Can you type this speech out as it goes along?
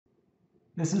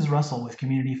This is Russell with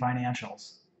Community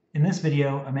Financials. In this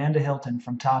video, Amanda Hilton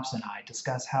from TOPS and I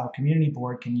discuss how Community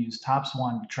Board can use TOPS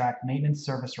One to track maintenance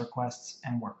service requests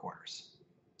and work orders.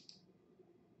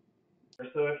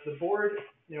 So if the board,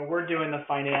 we're doing the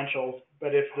financials,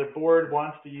 but if the board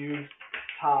wants to use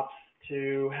TOPS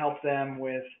to help them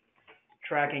with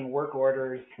tracking work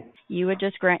orders, you would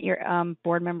just grant your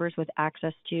board members with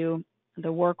access to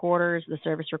the work orders, the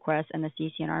service requests, and the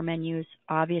CC&R menus.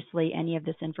 Obviously, any of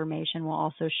this information will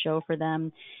also show for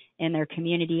them in their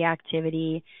community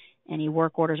activity. Any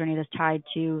work orders or any of this tied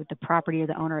to the property or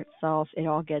the owner itself, it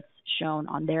all gets shown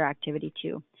on their activity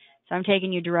too. So I'm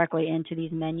taking you directly into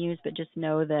these menus, but just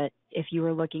know that if you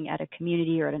were looking at a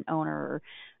community or at an owner or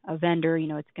a vendor,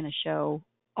 it's going to show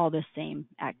all the same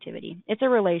activity. It's a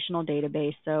relational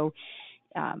database, so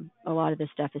a lot of this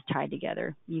stuff is tied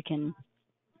together. You can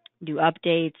do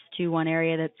updates to one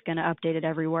area that's going to update it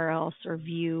everywhere else, or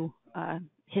view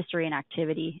history and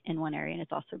activity in one area, and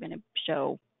it's also going to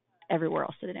show everywhere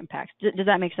else that it impacts. Does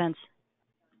that make sense?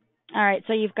 All right,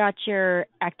 so you've got your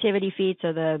activity feed,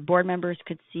 so the board members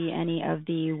could see any of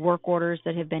the work orders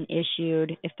that have been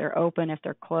issued, if they're open, if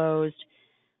they're closed.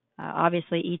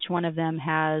 Obviously, each one of them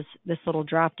has this little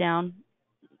drop down.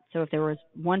 So if there was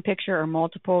one picture or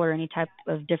multiple or any type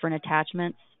of different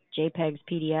attachments, JPEGs,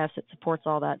 PDFs, it supports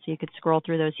all that. So you could scroll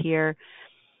through those here.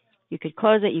 You could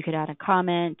close it. You could add a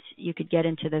comment. You could get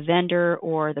into the vendor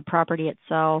or the property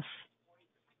itself.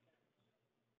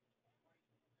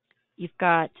 You've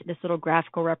got this little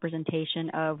graphical representation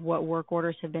of what work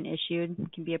orders have been issued.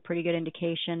 It can be a pretty good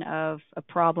indication of a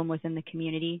problem within the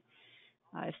community.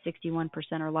 If 61%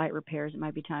 are light repairs, it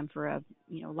might be time for a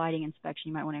lighting inspection.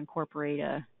 You might want to incorporate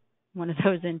one of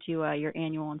those into your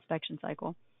annual inspection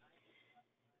cycle.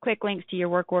 Quick links to your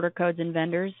work order codes and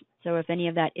vendors. So if any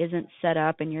of that isn't set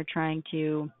up and you're trying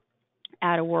to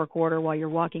add a work order while you're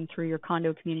walking through your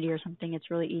condo community or something,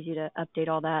 it's really easy to update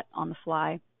all that on the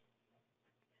fly.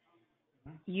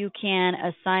 You can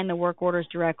assign the work orders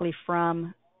directly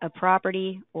from a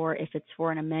property, or if it's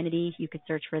for an amenity, you could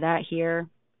search for that here.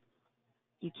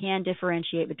 You can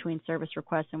differentiate between service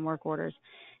requests and work orders.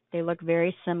 They look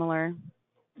very similar.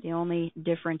 The only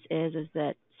difference is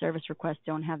that service requests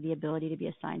don't have the ability to be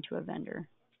assigned to a vendor.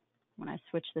 When I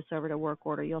switch this over to work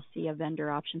order, you'll see a vendor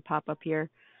option pop up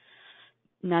here.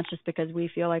 And that's just because we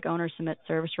feel like owners submit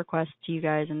service requests to you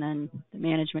guys, and then the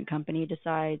management company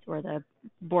decides, or the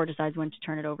board decides, when to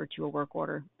turn it over to a work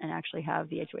order and actually have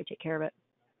the HOA take care of it.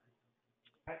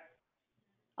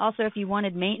 Also, if you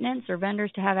wanted maintenance or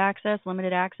vendors to have access,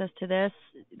 limited access to this,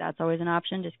 that's always an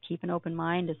option. Just keep an open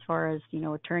mind as far as,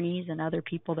 attorneys and other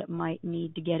people that might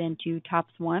need to get into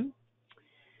TOPS One.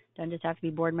 Doesn't just have to be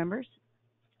board members.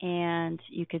 And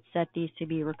you could set these to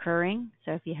be recurring.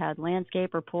 So if you had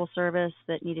landscape or pool service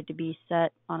that needed to be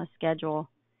set on a schedule,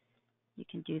 you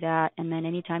can do that. And then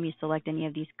anytime you select any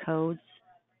of these codes,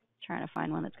 trying to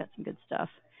find one that's got some good stuff,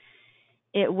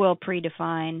 it will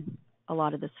predefine a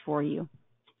lot of this for you.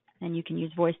 And you can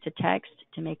use voice to text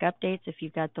to make updates. If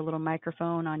you've got the little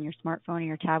microphone on your smartphone or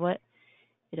your tablet,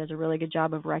 it does a really good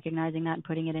job of recognizing that and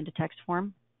putting it into text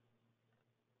form.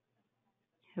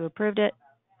 Who approved it,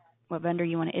 what vendor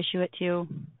you want to issue it to,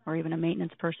 or even a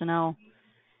maintenance personnel.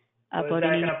 So is that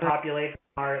going to populate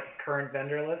our current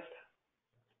vendor list?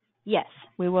 Yes,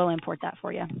 we will import that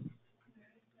for you.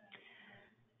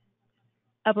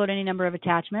 Upload any number of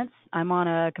attachments. I'm on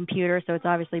a computer, so it's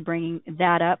obviously bringing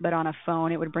that up, but on a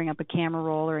phone, it would bring up a camera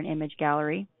roll or an image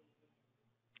gallery.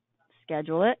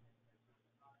 Schedule it.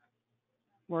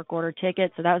 Work order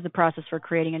ticket. So that was the process for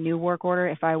creating a new work order.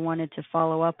 If I wanted to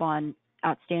follow up on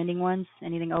outstanding ones,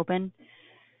 anything open,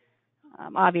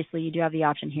 obviously you do have the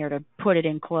option here to put it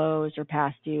in closed or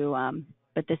past due,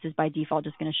 but this is by default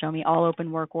just going to show me all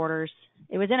open work orders.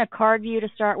 It was in a card view to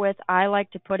start with. I like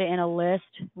to put it in a list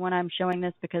when I'm showing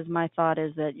this, because my thought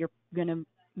is that you're going to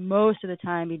most of the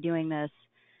time be doing this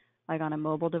like on a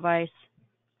mobile device.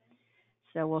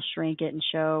 So we'll shrink it and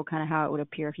show kind of how it would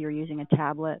appear if you were using a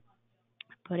tablet.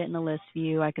 Put it in the list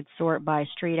view. I could sort by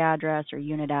street address or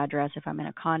unit address if I'm in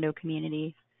a condo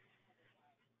community.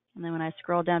 And then when I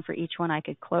scroll down for each one, I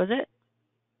could close it.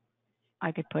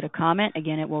 I could put a comment.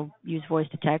 Again, it will use voice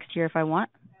to text here if I want.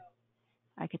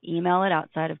 I could email it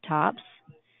outside of TOPS.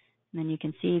 And then you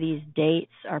can see these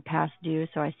dates are past due,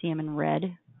 so I see them in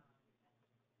red.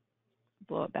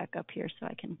 Blow it back up here so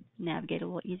I can navigate a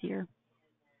little easier.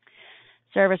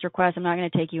 Service request, I'm not going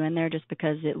to take you in there just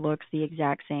because it looks the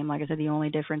exact same. Like I said, the only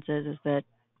difference is that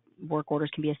work orders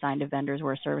can be assigned to vendors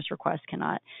where a service request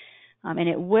cannot. And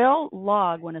it will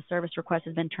log when a service request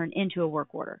has been turned into a work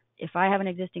order. If I have an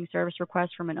existing service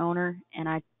request from an owner and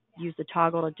I use the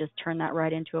toggle to just turn that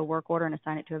right into a work order and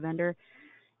assign it to a vendor,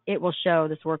 it will show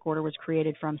this work order was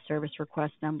created from service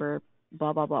request number,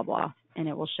 blah, blah, blah, blah. And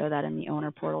it will show that in the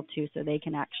owner portal too, so they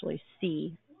can actually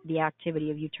see the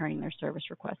activity of you turning their service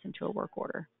request into a work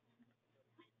order.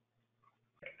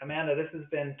 Amanda, this has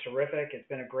been terrific. It's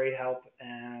been a great help,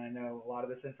 and I know a lot of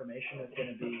this information is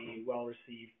going to be well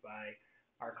received by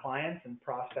our clients and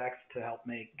prospects to help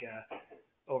make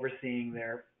overseeing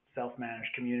their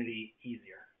self-managed community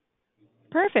easier.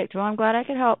 Perfect. Well, I'm glad I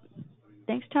could help.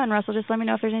 Thanks a ton, Russell. Just let me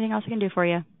know if there's anything else I can do for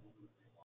you.